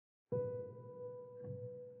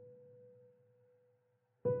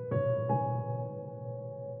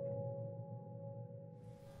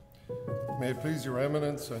May it please your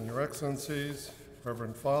eminence and your excellencies,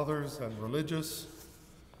 reverend fathers and religious,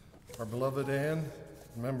 our beloved Anne,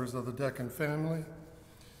 members of the Dechant family,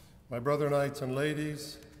 my brother knights and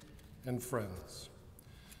ladies, and friends.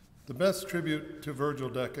 The best tribute to Virgil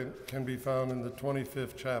Dechant can be found in the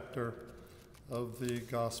 25th chapter of the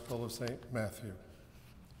Gospel of St. Matthew.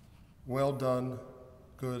 Well done,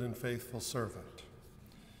 good and faithful servant.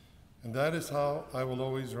 And that is how I will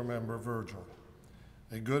always remember Virgil,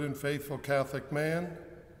 a good and faithful Catholic man,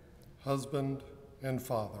 husband, and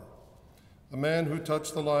father, a man who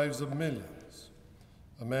touched the lives of millions,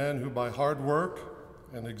 a man who by hard work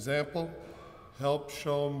and example helped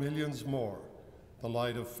show millions more the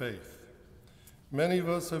light of faith. Many of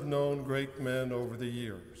us have known great men over the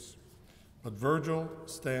years, but Virgil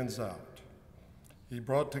stands out. He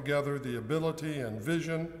brought together the ability and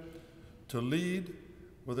vision to lead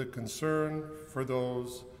with a concern for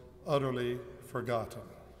those utterly forgotten.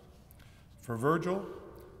 For Virgil,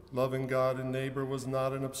 loving God and neighbor was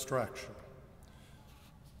not an abstraction.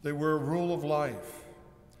 They were a rule of life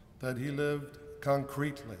that he lived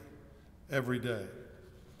concretely every day.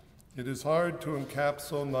 It is hard to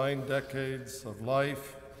encapsulate 9 decades of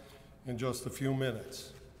life in just a few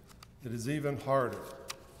minutes. It is even harder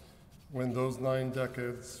when those 9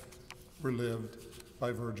 decades were lived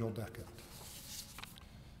by Virgil Dechant.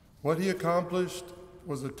 What he accomplished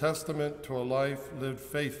was a testament to a life lived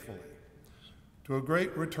faithfully, to a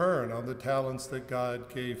great return on the talents that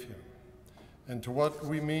God gave him, and to what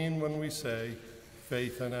we mean when we say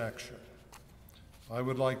faith in action. I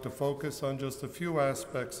would like to focus on just a few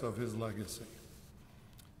aspects of his legacy.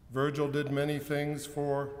 Virgil did many things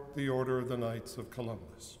for the Order of the Knights of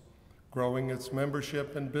Columbus, growing its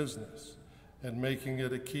membership and business, and making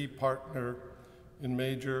it a key partner in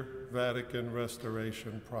major Vatican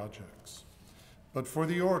restoration projects. But for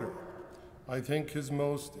the order, I think his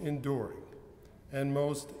most enduring and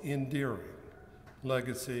most endearing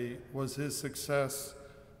legacy was his success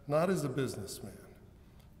not as a businessman,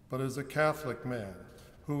 but as a Catholic man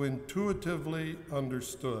who intuitively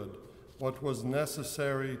understood what was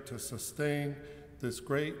necessary to sustain this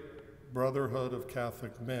great brotherhood of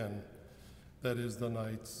Catholic men that is the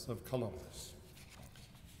Knights of Columbus.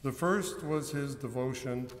 The first was his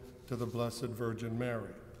devotion to the Blessed Virgin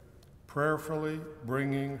Mary, prayerfully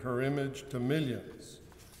bringing her image to millions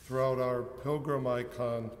throughout our Pilgrim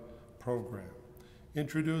Icon program,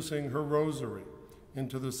 introducing her rosary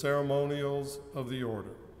into the ceremonials of the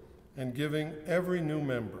order, and giving every new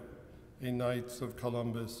member a Knights of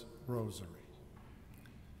Columbus rosary.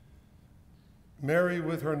 Mary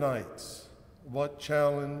with her knights, what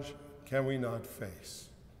challenge can we not face?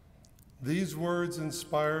 These words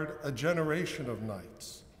inspired a generation of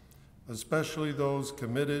knights, especially those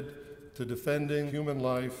committed to defending human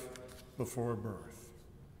life before birth.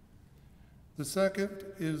 The second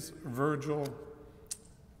is Virgil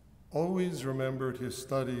always remembered his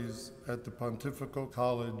studies at the Pontifical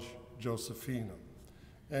College Josephinum,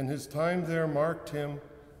 and his time there marked him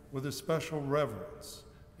with a special reverence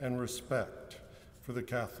and respect for the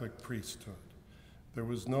Catholic priesthood. There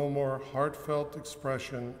was no more heartfelt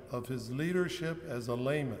expression of his leadership as a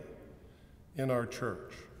layman in our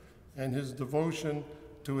church and his devotion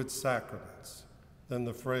to its sacraments than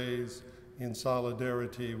the phrase, "in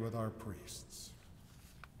solidarity with our priests."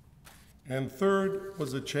 And third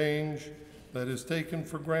was a change that is taken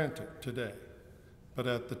for granted today, but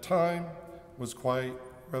at the time was quite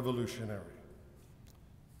revolutionary.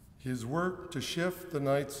 His work to shift the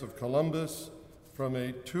Knights of Columbus from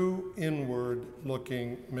a too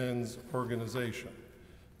inward-looking men's organization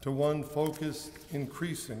to one focused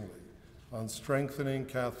increasingly on strengthening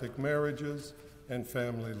Catholic marriages and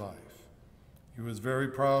family life. He was very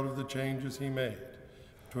proud of the changes he made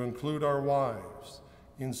to include our wives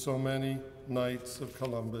in so many Knights of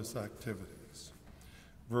Columbus activities.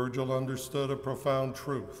 Virgil understood a profound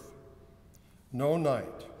truth. No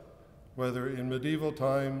knight, whether in medieval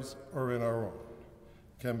times or in our own,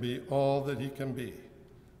 can be all that he can be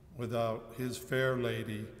without his fair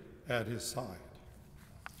lady at his side.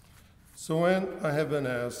 So when I have been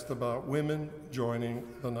asked about women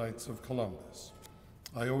joining the Knights of Columbus,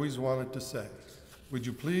 I always wanted to say, would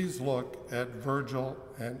you please look at Virgil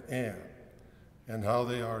and Anne and how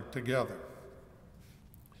they are together?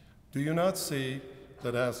 Do you not see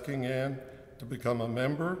that asking Anne to become a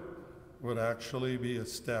member would actually be a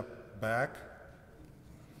step back?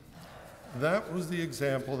 That was the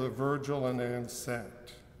example that Virgil and Anne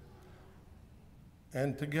set.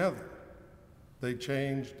 And together, they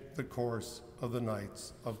changed the course of the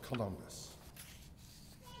Knights of Columbus.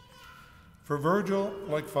 For Virgil,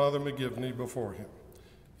 like Father McGivney before him,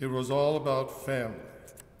 it was all about family,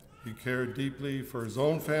 He cared deeply for his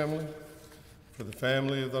own family, for the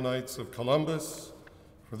family of the Knights of Columbus,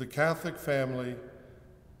 for the Catholic family,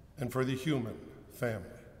 and for the human family.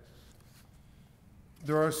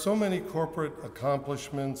 There are so many corporate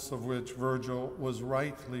accomplishments of which Virgil was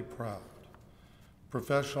rightly proud.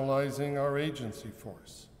 Professionalizing our agency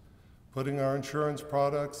force, putting our insurance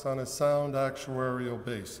products on a sound actuarial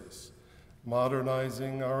basis,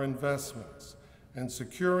 modernizing our investments, and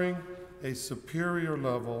securing a superior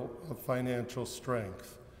level of financial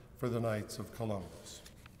strength for the Knights of Columbus.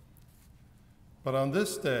 But on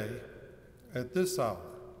this day, at this hour,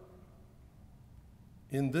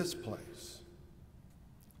 in this place,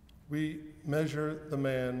 we measure the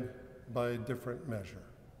man by a different measure,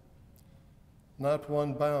 not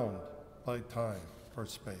one bound by time or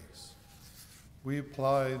space. We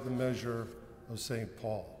apply the measure of St.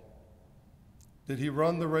 Paul. Did he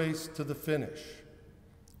run the race to the finish?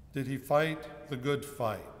 Did he fight the good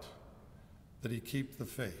fight? Did he keep the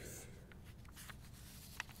faith?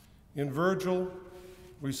 In Virgil,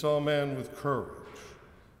 we saw a man with courage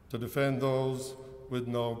to defend those with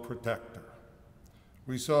no protector.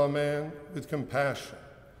 We saw a man with compassion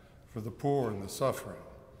for the poor and the suffering.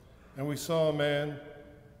 And we saw a man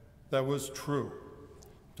that was true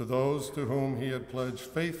to those to whom he had pledged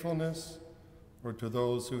faithfulness or to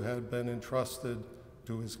those who had been entrusted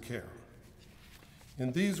to his care.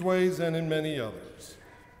 In these ways and in many others,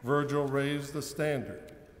 Virgil raised the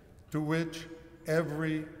standard to which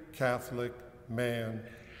every Catholic man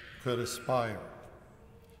could aspire,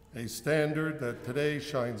 a standard that today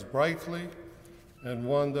shines brightly and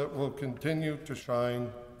one that will continue to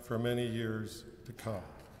shine for many years to come.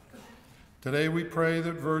 Today we pray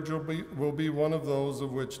that Virgil will be one of those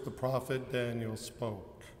of which the prophet Daniel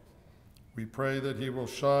spoke. We pray that he will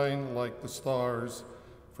shine like the stars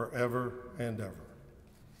forever and ever.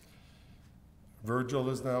 Virgil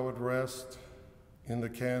is now at rest in the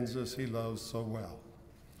Kansas he loves so well.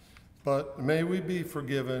 But may we be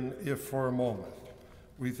forgiven if for a moment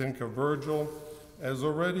we think of Virgil as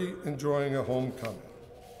already enjoying a homecoming,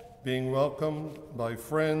 being welcomed by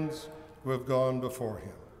friends who have gone before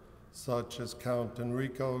him, such as Count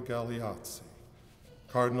Enrico Galeazzi,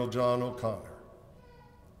 Cardinal John O'Connor,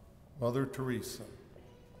 Mother Teresa,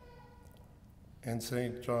 and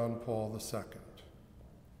St. John Paul II,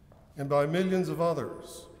 and by millions of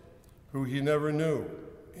others who he never knew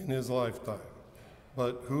in his lifetime,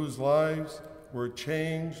 but whose lives were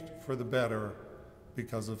changed for the better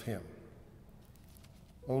because of him.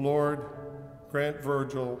 O Lord, grant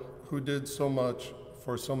Virgil, who did so much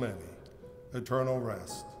for so many, eternal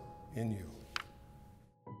rest in you.